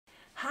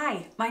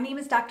Hi, my name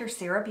is Dr.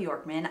 Sarah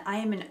Bjorkman. I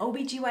am an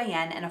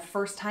OBGYN and a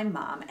first-time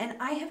mom, and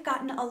I have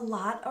gotten a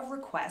lot of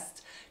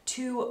requests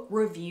to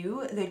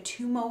review the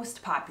two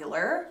most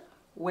popular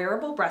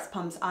wearable breast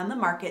pumps on the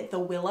market, the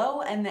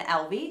Willow and the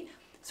Elvie.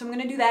 So I'm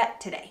going to do that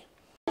today.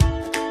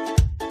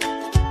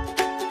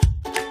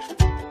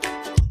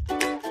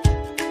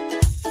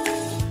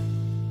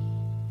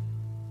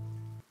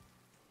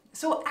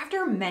 So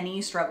after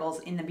many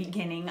struggles in the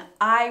beginning,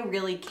 I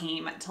really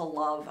came to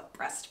love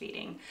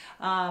breastfeeding.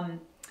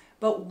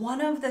 But one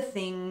of the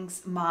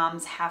things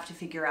moms have to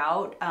figure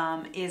out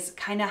is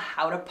kind of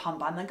how to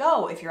pump on the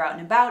go if you're out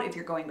and about, if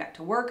you're going back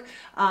to work.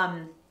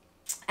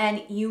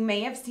 And you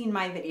may have seen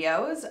my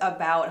videos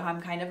about how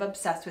I'm kind of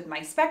obsessed with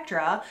my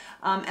Spectra,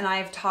 and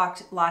I've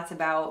talked lots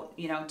about,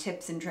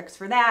 tips and tricks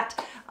for that.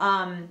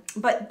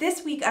 But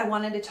this week I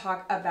wanted to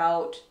talk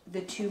about the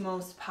two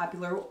most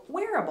popular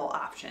wearable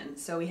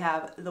options. So we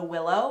have the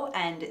Willow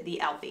and the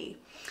Elvie.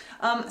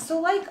 So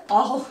like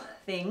all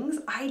things,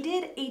 I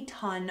did a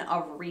ton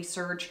of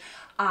research.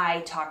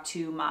 I talked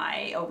to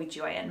my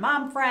OBGYN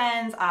mom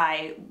friends,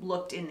 I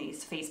looked in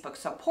these Facebook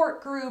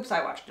support groups,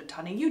 I watched a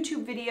ton of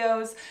YouTube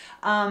videos,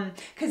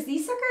 because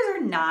these suckers are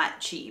not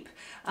cheap.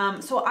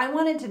 So I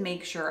wanted to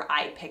make sure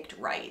I picked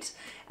right.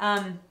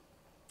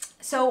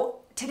 So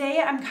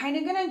today I'm kind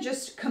of going to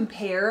just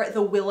compare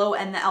the Willow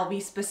and the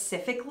Elvie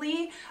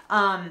specifically.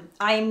 I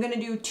am going to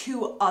do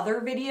two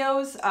other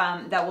videos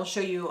that will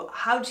show you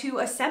how to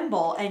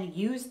assemble and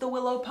use the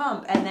Willow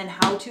pump, and then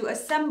how to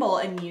assemble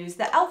and use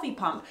the Elvie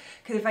pump.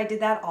 Because if I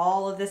did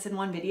all of this in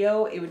one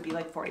video, it would be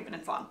like 40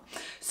 minutes long.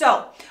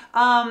 So,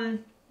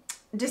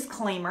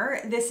 disclaimer,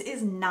 this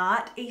is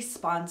not a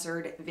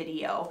sponsored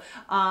video.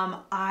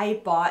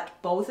 I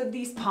bought both of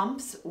these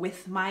pumps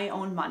with my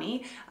own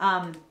money.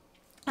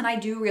 And I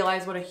do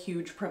realize what a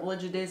huge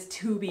privilege it is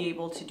to be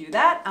able to do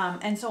that.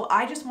 And so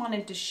I just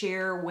wanted to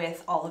share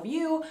with all of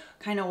you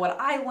kind of what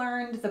I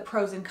learned, the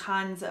pros and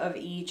cons of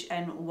each,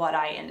 and what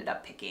I ended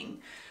up picking.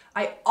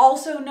 I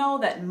also know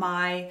that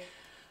my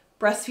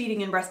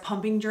breastfeeding and breast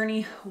pumping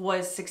journey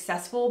was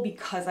successful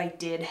because I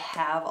did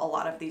have a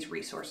lot of these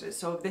resources.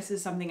 So if this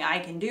is something I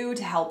can do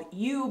to help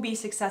you be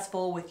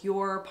successful with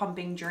your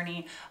pumping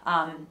journey,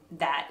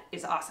 that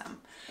is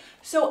awesome.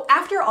 So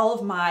after all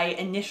of my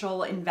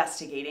initial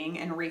investigating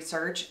and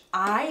research,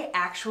 I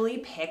actually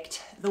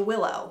picked the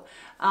Willow.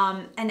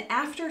 And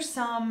after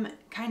some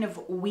kind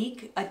of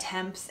weak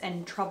attempts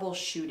and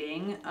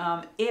troubleshooting,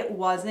 it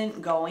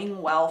wasn't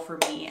going well for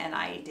me and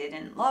I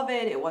didn't love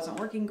it. It wasn't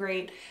working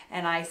great.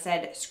 And I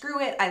said,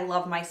 screw it. I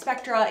love my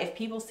Spectra. If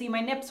people see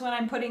my nips when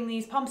I'm putting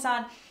these pumps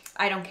on,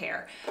 I don't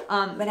care.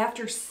 But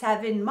after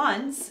 7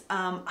 months,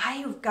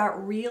 I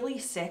got really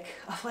sick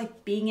of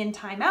like being in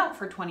timeout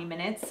for 20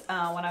 minutes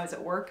when I was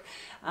at work.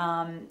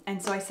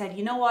 And so I said,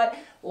 you know what?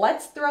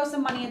 Let's throw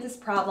some money at this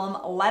problem.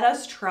 Let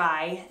us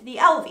try the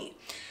Elvie.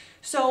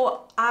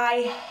 So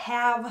I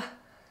have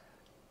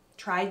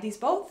tried these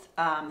both,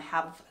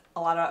 have a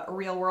lot of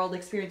real world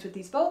experience with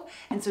these both.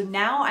 And so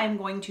now I'm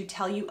going to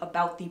tell you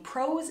about the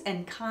pros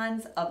and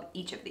cons of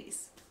each of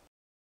these.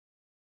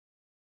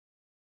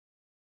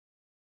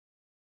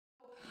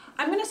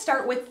 I'm going to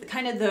start with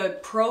kind of the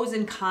pros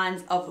and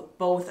cons of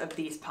both of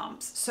these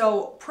pumps.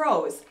 So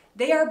pros,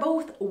 they are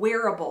both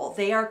wearable.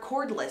 They are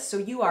cordless. So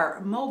you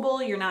are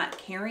mobile. You're not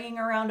carrying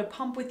around a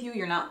pump with you.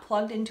 You're not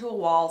plugged into a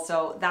wall.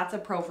 So that's a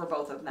pro for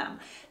both of them.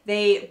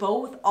 They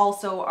both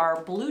also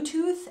are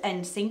Bluetooth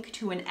and sync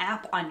to an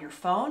app on your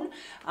phone.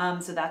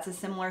 So that's a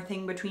similar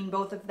thing between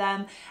both of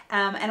them.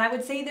 And I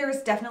would say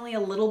there's definitely a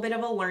little bit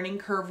of a learning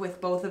curve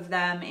with both of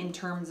them in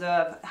terms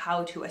of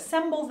how to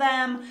assemble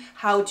them,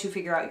 how to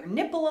figure out your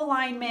nipple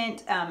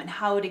alignment, and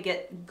how to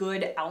get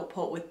good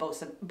output with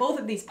both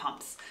of these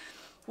pumps.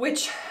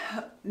 Which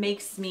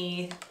makes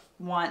me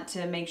want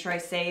to make sure I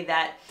say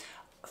that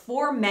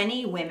for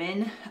many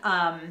women,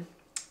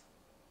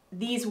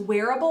 these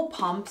wearable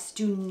pumps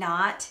do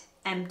not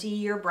empty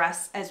your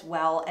breasts as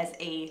well as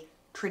a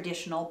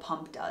traditional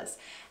pump does.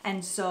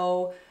 And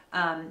so,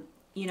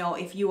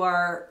 if you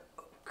are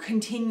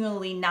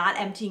continually not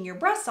emptying your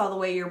breasts all the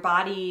way, your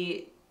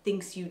body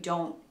thinks you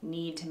don't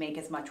need to make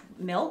as much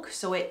milk,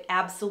 so it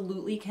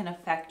absolutely can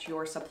affect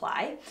your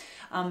supply.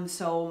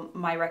 So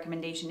my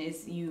recommendation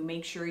is you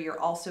make sure you're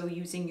also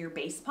using your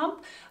base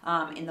pump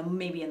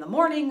maybe in the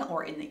morning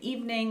or in the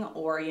evening,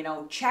 or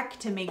check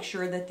to make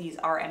sure that these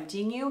are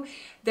emptying you.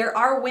 There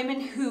are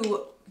women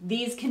who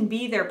these can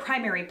be their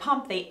primary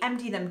pump. They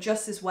empty them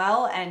just as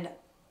well, and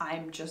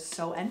I'm just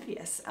so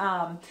envious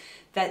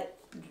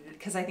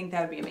because I think that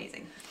would be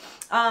amazing.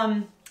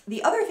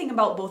 The other thing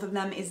about both of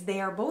them is they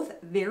are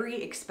both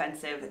very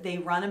expensive. They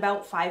run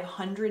about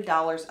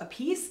 $500 a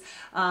piece.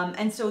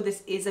 And so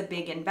this is a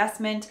big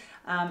investment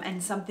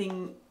and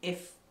something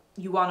if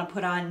you want to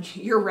put on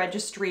your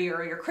registry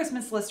or your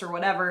Christmas list or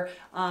whatever,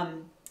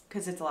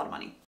 because it's a lot of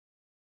money.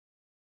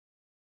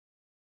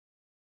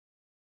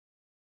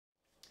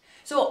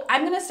 So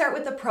I'm gonna start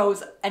with the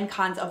pros and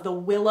cons of the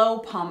Willow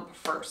pump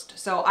first.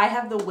 So I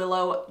have the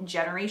Willow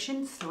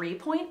Generation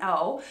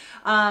 3.0.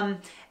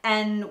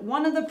 And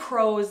one of the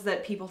pros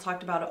that people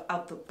talked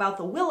about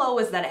the Willow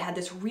is that it had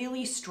this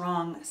really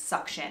strong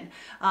suction.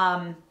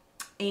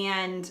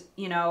 And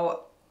you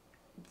know,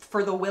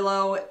 for the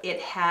Willow,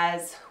 it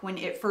has, when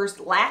it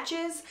first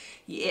latches,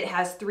 it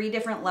has 3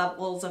 different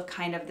levels of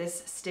kind of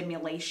this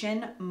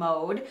stimulation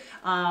mode.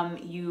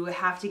 You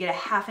have to get a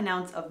 ½ an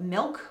ounce of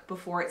milk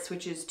before it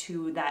switches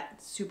to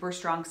that super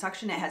strong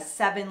suction. It has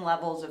 7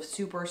 levels of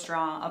super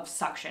strong of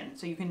suction,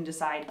 so you can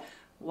decide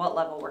what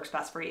level works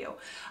best for you.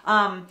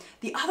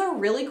 The other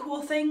really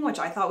cool thing, which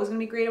I thought was gonna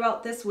be great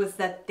about this, was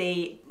that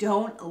they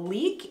don't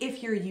leak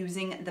if you're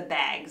using the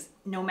bags,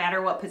 no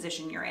matter what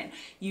position you're in.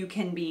 You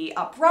can be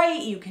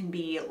upright, you can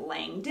be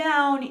laying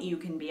down, you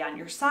can be on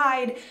your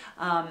side.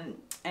 And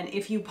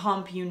if you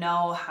pump, you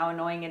know how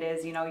annoying it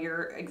is. You know,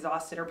 you're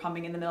exhausted or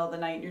pumping in the middle of the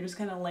night, and you're just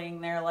kind of laying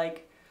there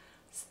like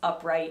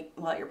upright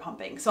while you're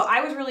pumping. So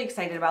I was really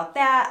excited about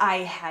that.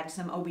 I had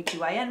some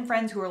OBGYN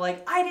friends who were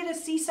like, I did a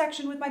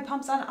C-section with my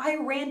pumps on. I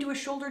ran to a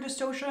shoulder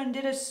dystocia and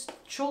did a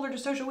shoulder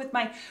dystocia with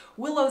my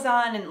Willows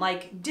on and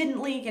like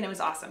didn't leak, and it was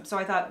awesome. So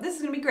I thought this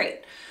is gonna be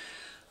great.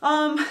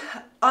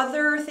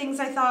 Other things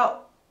I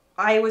thought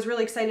I was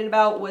really excited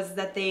about was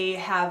that they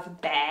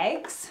have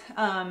bags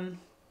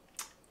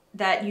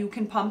that you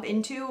can pump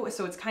into.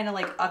 So it's kind of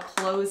like a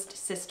closed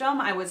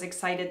system. I was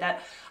excited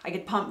that I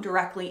could pump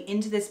directly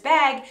into this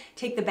bag,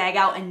 take the bag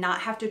out, and not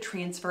have to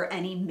transfer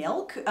any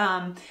milk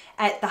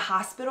at the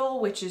hospital,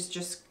 which is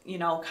just, you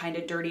know, kind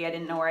of dirty. I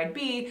didn't know where I'd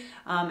be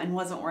and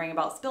wasn't worrying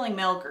about spilling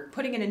milk or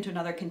putting it into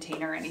another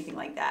container or anything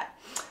like that.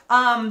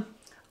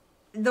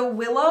 The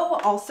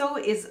Willow also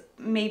is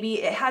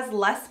maybe, it has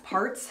less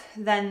parts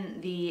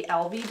than the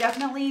Elvie,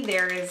 definitely.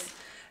 There is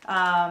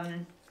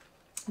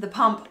the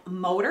pump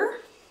motor.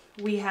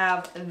 We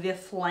have the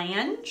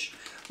flange.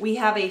 We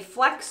have a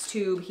flex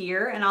tube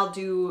here, and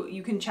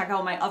you can check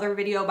out my other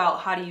video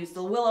about how to use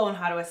the Willow and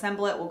how to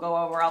assemble it. We'll go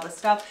over all this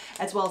stuff,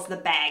 as well as the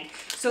bag.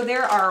 So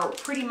there are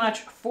pretty much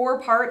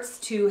 4 parts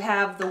to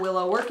have the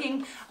Willow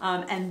working,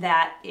 and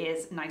that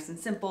is nice and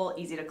simple,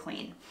 easy to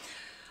clean.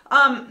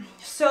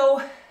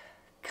 So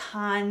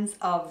cons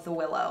of the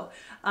Willow.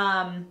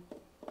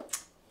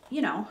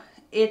 You know,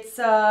 it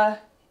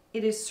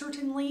is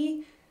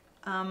certainly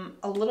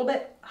a little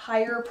bit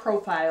higher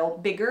profile,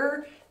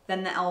 bigger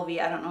than the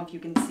Elvie. I don't know if you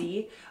can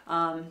see.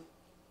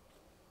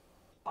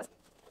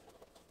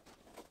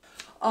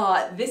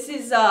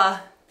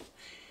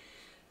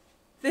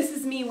 This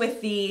is me with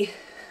the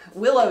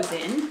Willows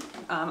in.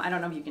 I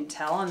don't know if you can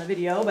tell on the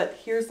video, but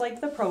here's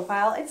like the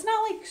profile. It's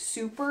not like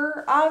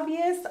super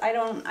obvious.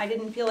 I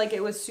didn't feel like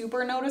it was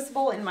super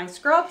noticeable in my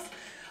scrubs.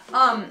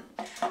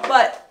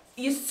 But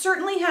you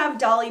certainly have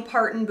Dolly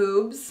Parton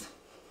boobs.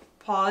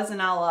 Pause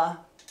and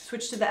I'll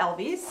switch to the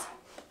Elvies.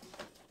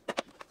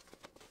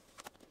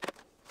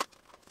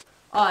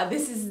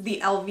 This is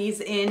the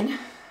Elvies in.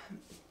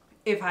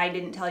 If I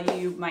didn't tell you,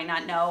 you might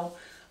not know.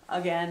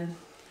 Again,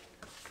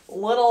 a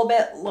little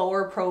bit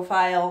lower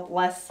profile,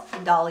 less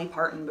Dolly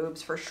Parton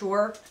boobs for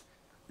sure.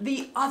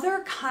 The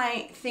other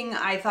thing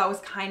I thought was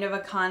kind of a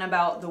con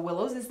about the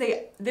Willows is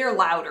they're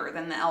louder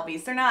than the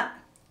Elvies. They're not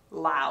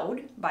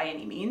loud by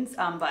any means,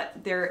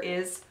 but there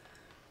is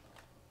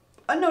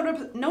a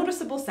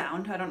noticeable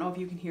sound. I don't know if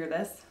you can hear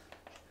this.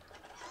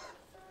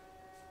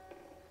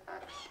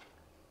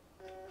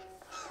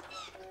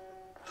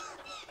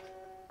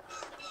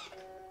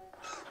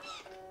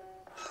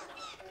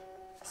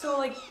 So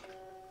like,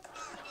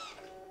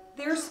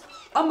 there's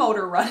a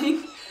motor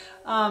running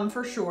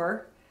for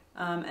sure,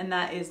 and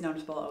that is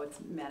noticeable. Oh, it's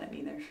mad at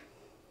me there.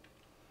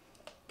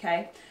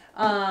 Okay,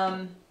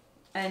 and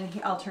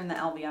I'll turn the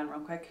Elvie on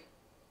real quick.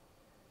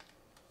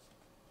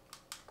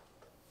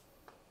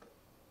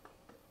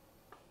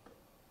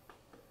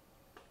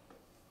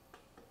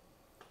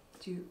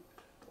 A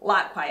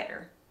lot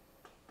quieter.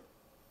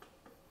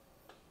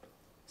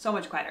 So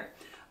much quieter.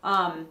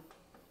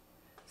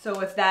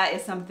 So if that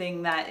is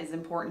something that is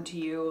important to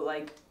you,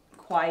 like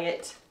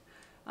quiet,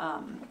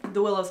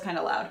 the Willow's kind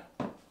of loud.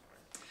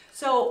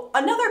 So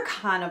another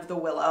con of the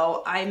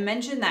Willow, I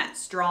mentioned that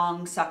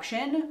strong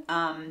suction.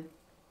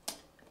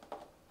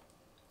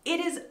 It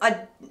is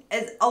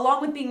along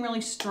with being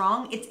really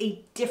strong, it's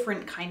a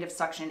different kind of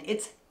suction.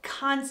 It's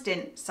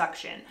constant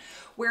suction.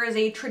 Whereas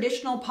a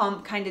traditional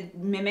pump kind of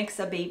mimics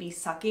a baby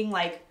sucking,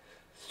 like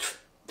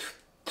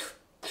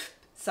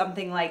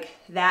something like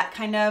that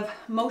kind of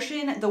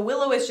motion. The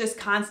Willow is just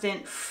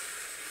constant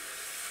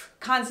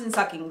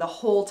sucking the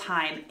whole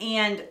time.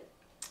 And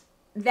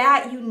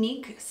that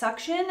unique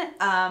suction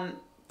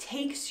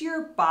takes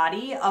your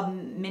body a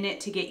minute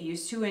to get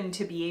used to and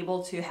to be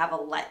able to have a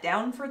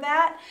letdown for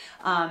that.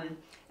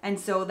 And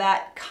so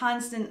that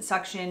constant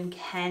suction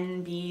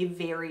can be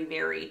very,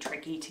 very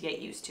tricky to get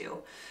used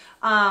to.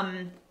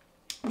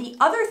 The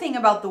other thing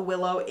about the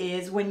Willow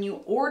is when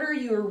you order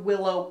your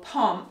Willow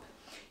pump,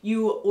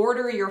 you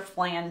order your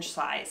flange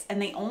size, and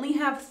they only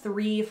have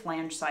 3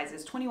 flange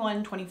sizes,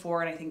 21,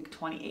 24, and I think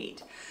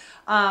 28.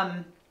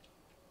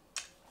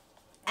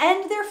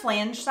 And their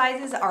flange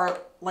sizes are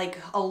like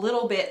a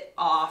little bit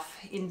off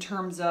in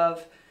terms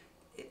of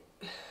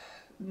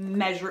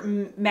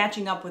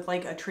matching up with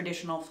like a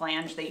traditional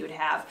flange that you would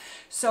have.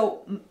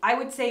 So I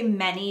would say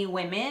many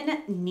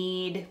women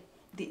need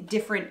the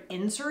different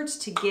inserts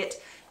to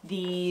get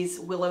these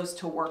Willows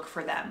to work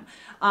for them.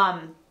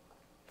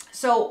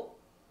 So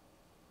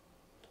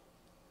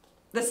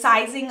the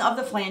sizing of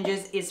the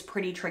flanges is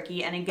pretty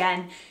tricky. And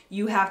again,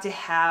 you have to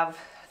have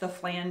the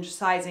flange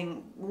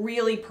sizing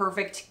really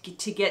perfect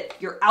to get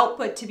your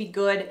output to be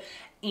good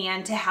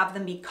and to have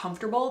them be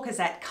comfortable, because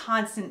that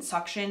constant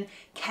suction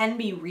can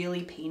be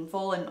really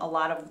painful, and a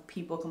lot of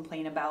people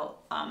complain about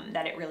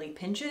that it really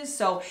pinches.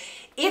 So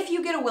if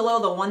you get a Willow,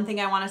 the one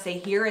thing I want to say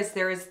here is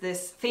there is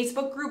this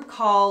Facebook group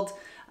called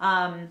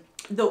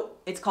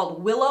it's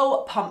called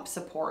Willow Pump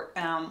Support.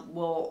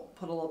 We'll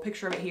put a little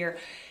picture of it here.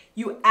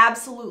 You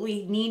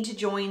absolutely need to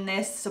join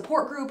this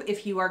support group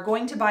if you are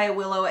going to buy a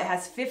Willow. It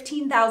has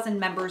 15,000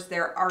 members.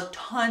 There are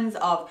tons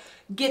of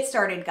get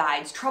started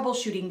guides,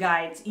 troubleshooting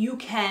guides. You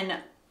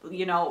can,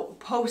 you know,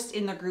 post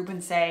in the group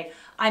and say,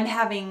 I'm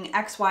having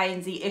X, Y,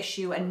 and Z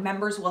issue, and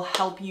members will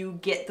help you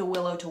get the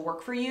Willow to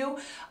work for you.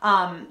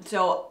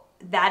 So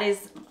that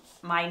is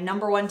my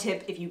number one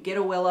tip. If you get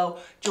a Willow,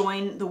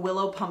 join the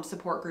Willow Pump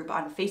Support group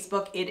on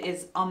Facebook. It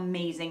is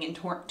amazing in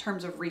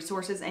terms of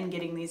resources and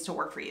getting these to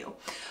work for you.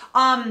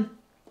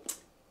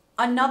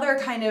 Another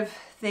kind of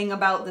thing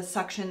about the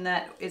suction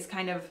that is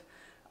kind of,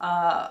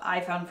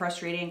 I found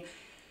frustrating,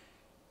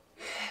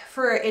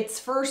 for its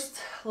first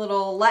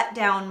little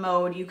letdown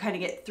mode, you kind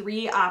of get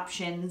 3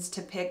 options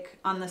to pick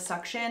on the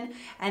suction,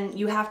 and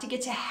you have to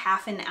get to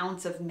 1/2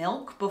 ounce of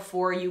milk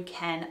before you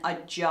can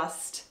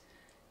adjust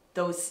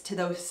those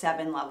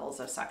 7 levels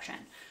of suction.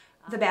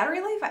 The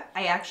battery life,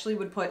 I actually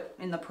would put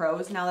in the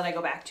pros now that I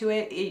go back to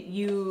it.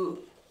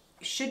 You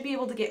should be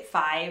able to get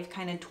 5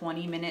 kind of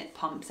 20-minute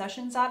pump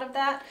sessions out of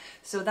that.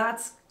 So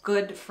that's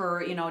good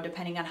for, you know,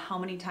 depending on how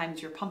many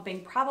times you're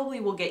pumping, probably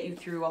will get you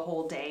through a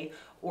whole day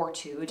or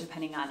 2,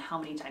 depending on how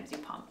many times you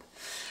pump.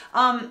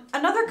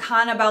 Another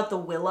con about the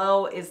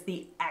Willow is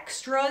the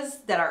extras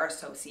that are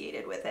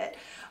associated with it.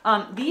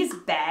 These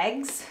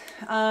bags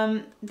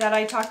that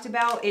I talked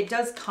about, it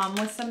does come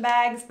with some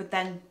bags, but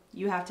then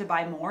you have to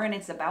buy more, and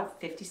it's about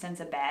 50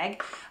 cents a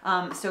bag.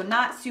 So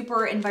not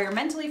super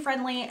environmentally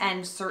friendly,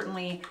 and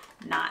certainly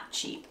not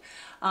cheap.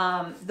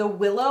 The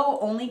Willow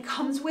only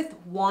comes with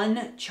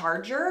 1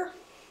 charger.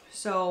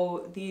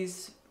 So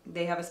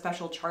they have a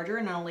special charger,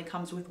 and it only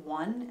comes with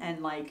 1,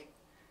 and like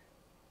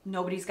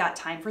nobody's got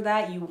time for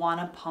that. You want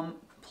to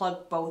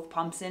plug both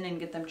pumps in and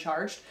get them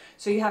charged.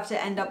 So you have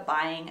to end up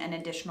buying an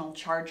additional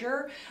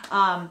charger.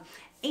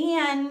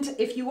 And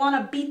if you want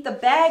to beat the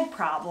bag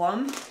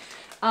problem,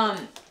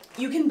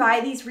 you can buy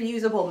these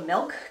reusable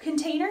milk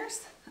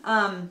containers.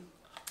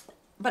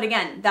 But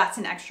again, that's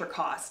an extra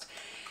cost.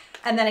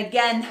 And then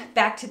again,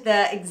 back to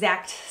the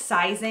exact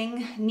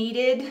sizing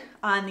needed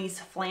on these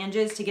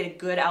flanges to get a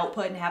good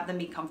output and have them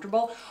be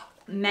comfortable.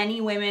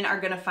 Many women are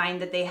going to find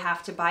that they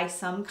have to buy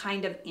some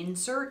kind of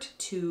insert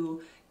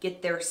to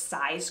get their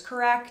size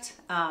correct.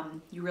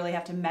 You really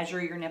have to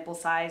measure your nipple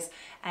size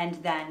and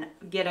then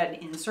get an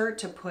insert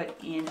to put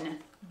in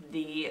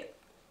the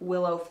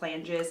Willow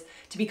flanges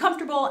to be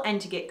comfortable and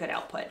to get good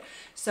output.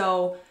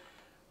 So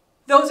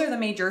those were the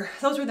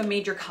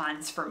major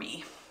cons for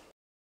me.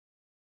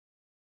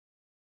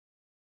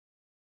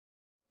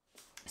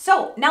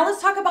 So now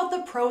let's talk about the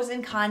pros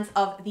and cons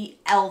of the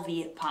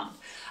Elvie pump.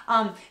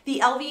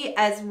 The Elvie,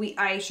 as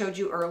I showed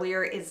you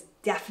earlier, is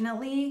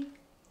definitely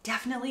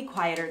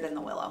quieter than the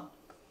Willow.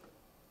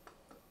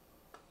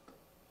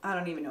 I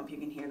don't even know if you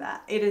can hear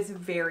that. It is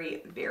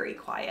very, very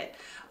quiet.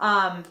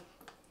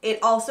 It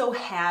also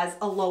has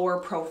a lower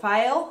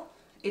profile.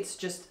 It's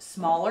just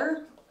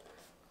smaller.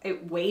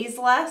 It weighs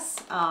less,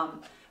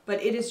 but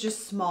it is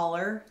just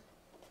smaller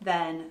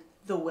than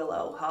the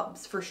Willow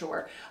hubs for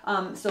sure.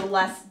 So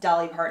less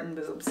Dolly Parton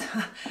boobs.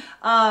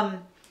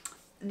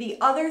 The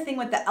other thing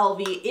with the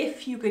Elvie,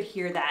 if you could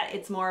hear that,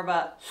 it's more of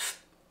a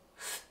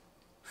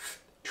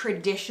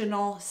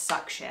traditional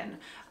suction.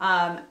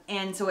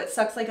 And so it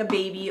sucks like a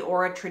baby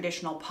or a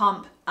traditional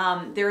pump.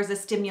 There is a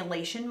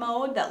stimulation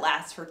mode that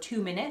lasts for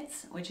 2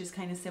 minutes, which is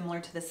kind of similar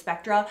to the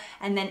Spectra.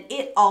 And then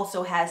it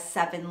also has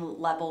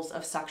 7 levels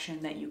of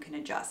suction that you can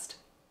adjust.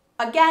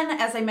 Again,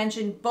 as I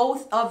mentioned,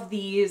 both of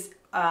these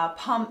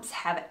pumps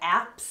have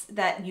apps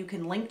that you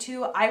can link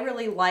to. I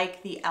really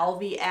like the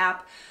Elvie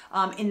app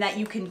in that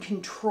you can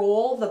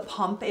control the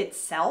pump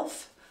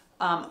itself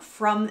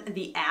from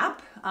the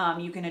app.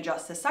 You can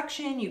adjust the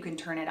suction, you can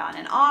turn it on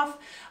and off,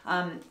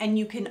 and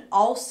you can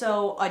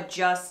also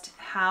adjust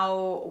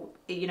how,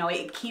 you know,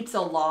 it keeps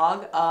a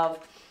log of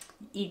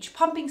each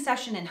pumping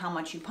session and how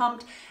much you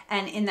pumped.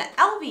 And in the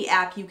Elvie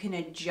app, you can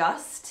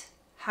adjust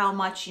how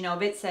much, you know,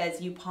 if it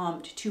says you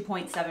pumped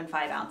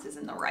 2.75 ounces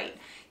in the right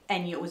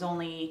and it was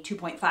only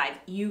 2.5,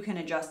 you can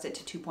adjust it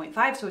to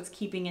 2.5, so it's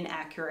keeping an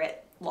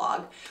accurate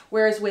log.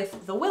 Whereas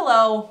with the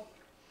Willow,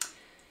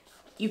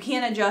 you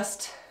can't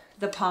adjust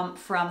the pump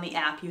from the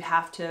app. You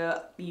have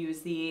to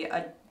use the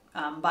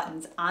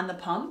buttons on the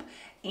pump,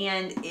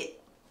 and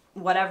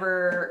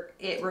whatever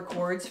it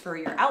records for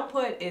your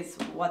output is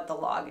what the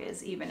log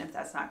is, even if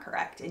that's not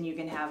correct. And you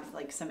can have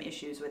like some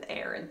issues with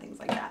air and things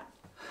like that.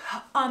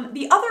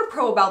 The other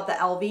pro about the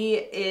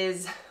Elvie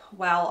is,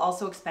 while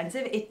also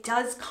expensive, it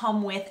does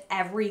come with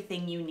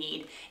everything you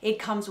need. It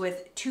comes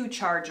with 2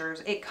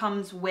 chargers. It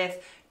comes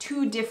with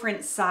 2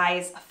 different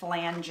size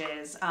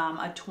flanges,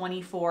 a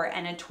 24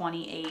 and a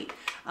 28.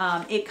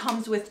 It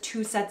comes with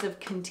 2 sets of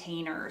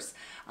containers.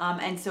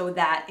 And so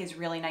that is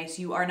really nice.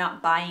 You are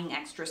not buying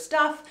extra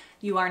stuff.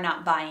 You are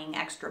not buying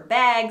extra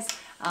bags.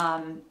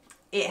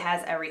 It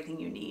has everything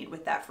you need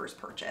with that first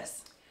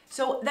purchase.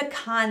 So the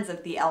cons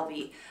of the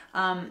Elvie.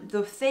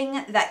 The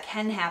thing that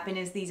can happen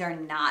is these are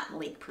not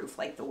leak proof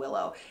like the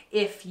Willow.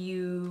 If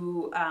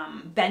you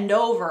bend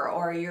over,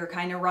 or you're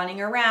kind of running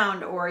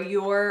around, or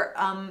your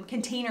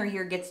container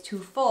here gets too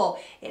full,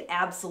 it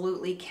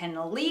absolutely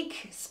can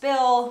leak,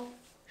 spill,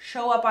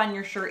 show up on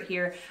your shirt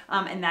here,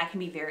 and that can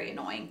be very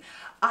annoying.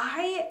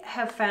 I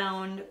have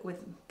found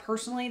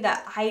personally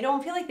that I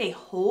don't feel like they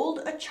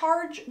hold a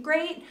charge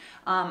great.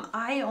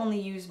 I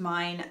only use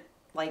mine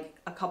like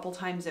a couple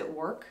times at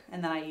work,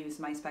 and then I use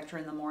my Spectra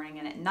in the morning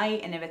and at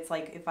night. And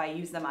if I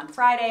use them on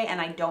Friday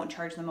and I don't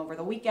charge them over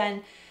the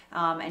weekend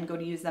and go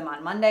to use them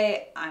on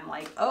Monday, I'm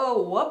like,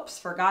 oh, whoops,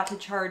 forgot to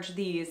charge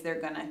these.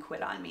 They're gonna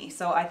quit on me.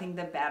 So I think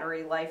the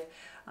battery life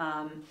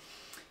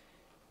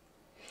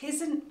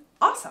isn't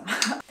awesome.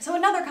 So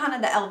another con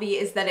of the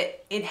Elvie is that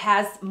it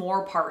has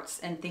more parts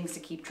and things to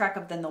keep track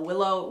of than the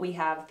Willow. We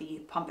have the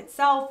pump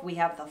itself, we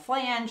have the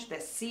flange, the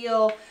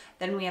seal,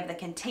 then we have the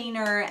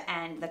container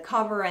and the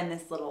cover and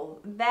this little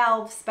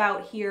valve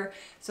spout here.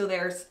 So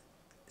there's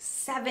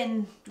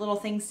 7 little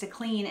things to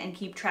clean and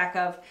keep track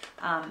of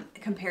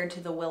compared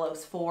to the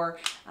Willow's 4.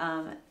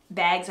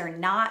 Bags are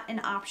not an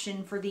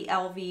option for the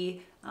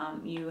Elvie.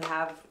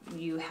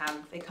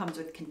 It comes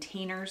with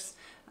containers.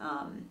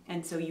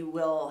 And so you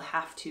will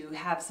have to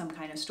have some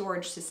kind of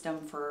storage system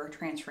for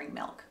transferring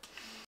milk.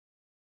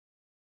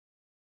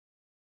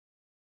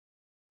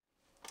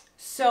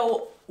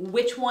 So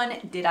which one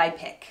did I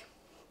pick?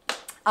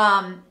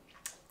 As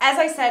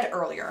I said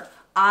earlier,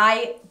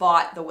 I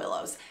bought the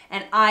Willows,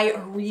 and I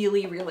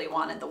really, really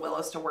wanted the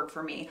Willows to work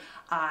for me.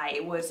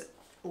 I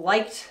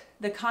liked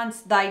the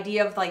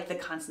idea of like the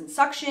constant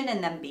suction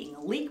and them being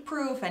leak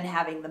proof and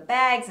having the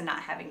bags and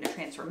not having to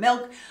transfer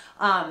milk.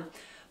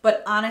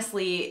 But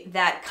honestly,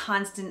 that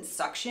constant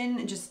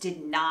suction just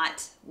did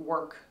not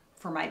work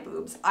for my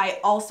boobs. I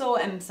also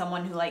am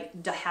someone who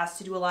has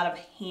to do a lot of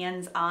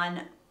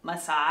hands-on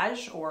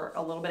massage or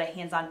a little bit of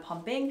hands-on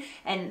pumping,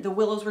 and the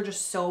Willows were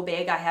just so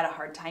big, I had a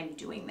hard time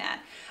doing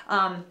that.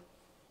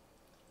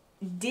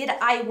 Did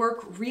I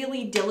work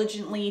really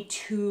diligently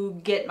to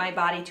get my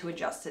body to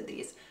adjust to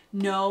these?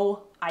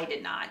 No, I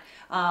did not.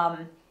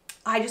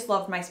 I just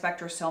loved my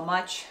Spectra so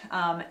much.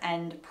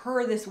 And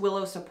per this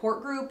Willow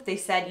support group, they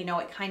said,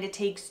 it kind of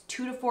takes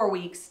 2 to 4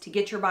 weeks to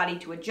get your body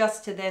to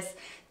adjust to this.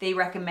 They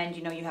recommend,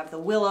 you have the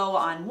Willow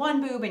on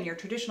one boob and your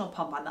traditional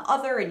pump on the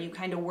other, and you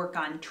kind of work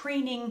on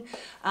training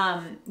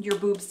your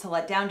boobs to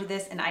let down to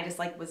this. And I just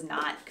was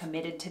not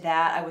committed to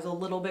that. I was a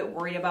little bit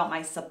worried about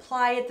my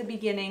supply at the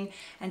beginning,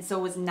 and so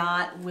was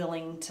not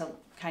willing to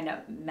kind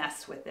of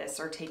mess with this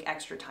or take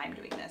extra time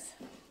doing this.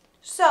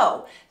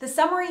 So the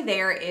summary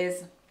there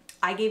is,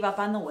 I gave up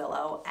on the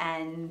Willow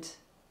and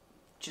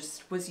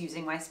just was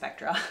using my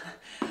Spectra.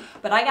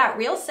 But I got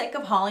real sick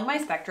of hauling my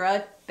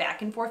Spectra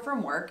back and forth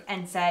from work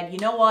and said, you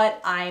know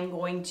what, I'm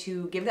going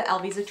to give the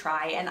Elvies a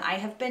try, and I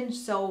have been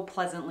so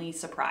pleasantly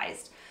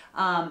surprised.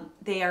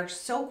 They are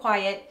so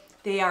quiet.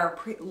 They are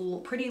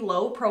pretty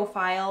low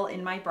profile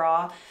in my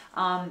bra,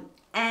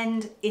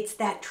 and it's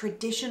that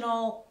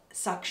traditional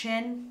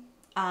suction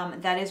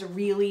that has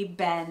really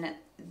been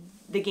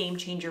the game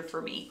changer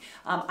for me.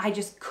 I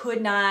just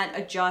could not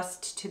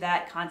adjust to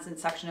that constant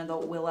suction of the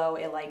Willow.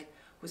 It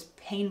was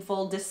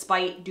painful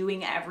despite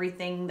doing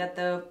everything that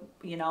the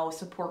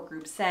support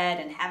group said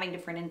and having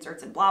different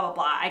inserts and blah blah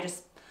blah.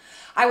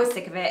 I was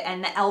sick of it,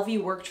 and the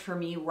Elvie worked for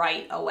me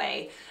right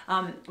away.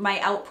 My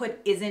output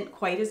isn't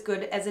quite as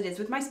good as it is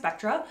with my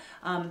Spectra,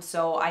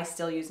 so I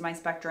still use my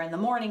Spectra in the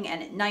morning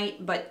and at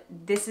night, but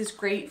this is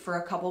great for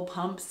a couple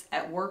pumps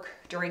at work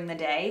during the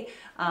day.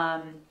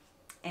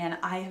 And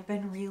I have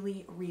been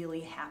really,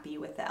 really happy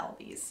with the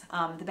Elvies.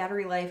 The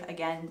battery life,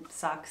 again,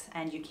 sucks,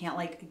 and you can't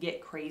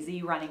get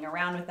crazy running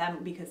around with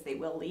them because they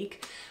will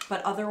leak.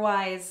 But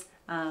otherwise,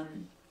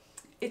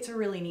 it's a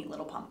really neat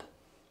little pump.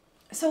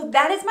 So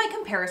that is my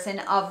comparison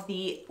of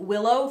the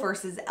Willow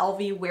versus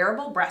Elvie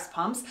wearable breast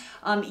pumps.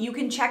 You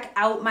can check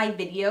out my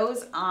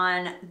videos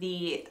on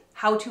the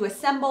how to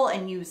assemble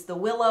and use the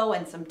Willow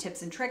and some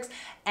tips and tricks,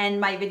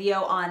 and my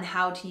video on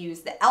how to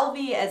use the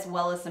Elvie as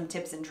well as some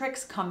tips and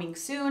tricks coming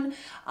soon.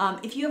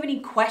 If you have any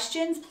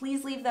questions,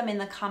 please leave them in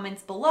the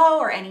comments below,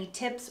 or any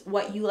tips,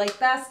 what you like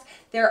best.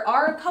 There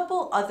are a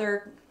couple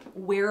other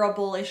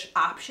wearable-ish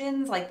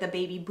options like the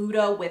baby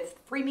Buddha with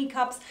freemie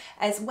cups,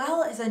 as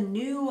well as a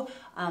new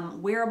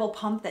wearable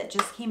pump that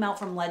just came out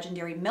from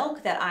Legendary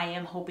Milk that I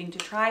am hoping to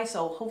try.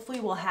 So hopefully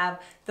we'll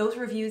have those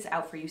reviews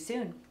out for you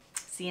soon.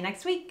 See you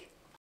next week.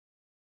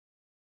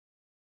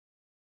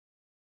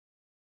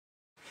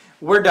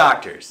 We're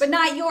doctors. But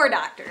not your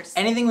doctors.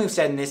 Anything we've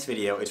said in this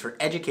video is for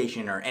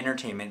education or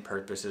entertainment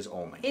purposes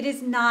only. It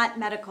is not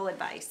medical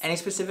advice. Any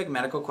specific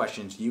medical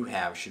questions you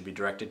have should be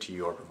directed to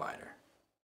your provider.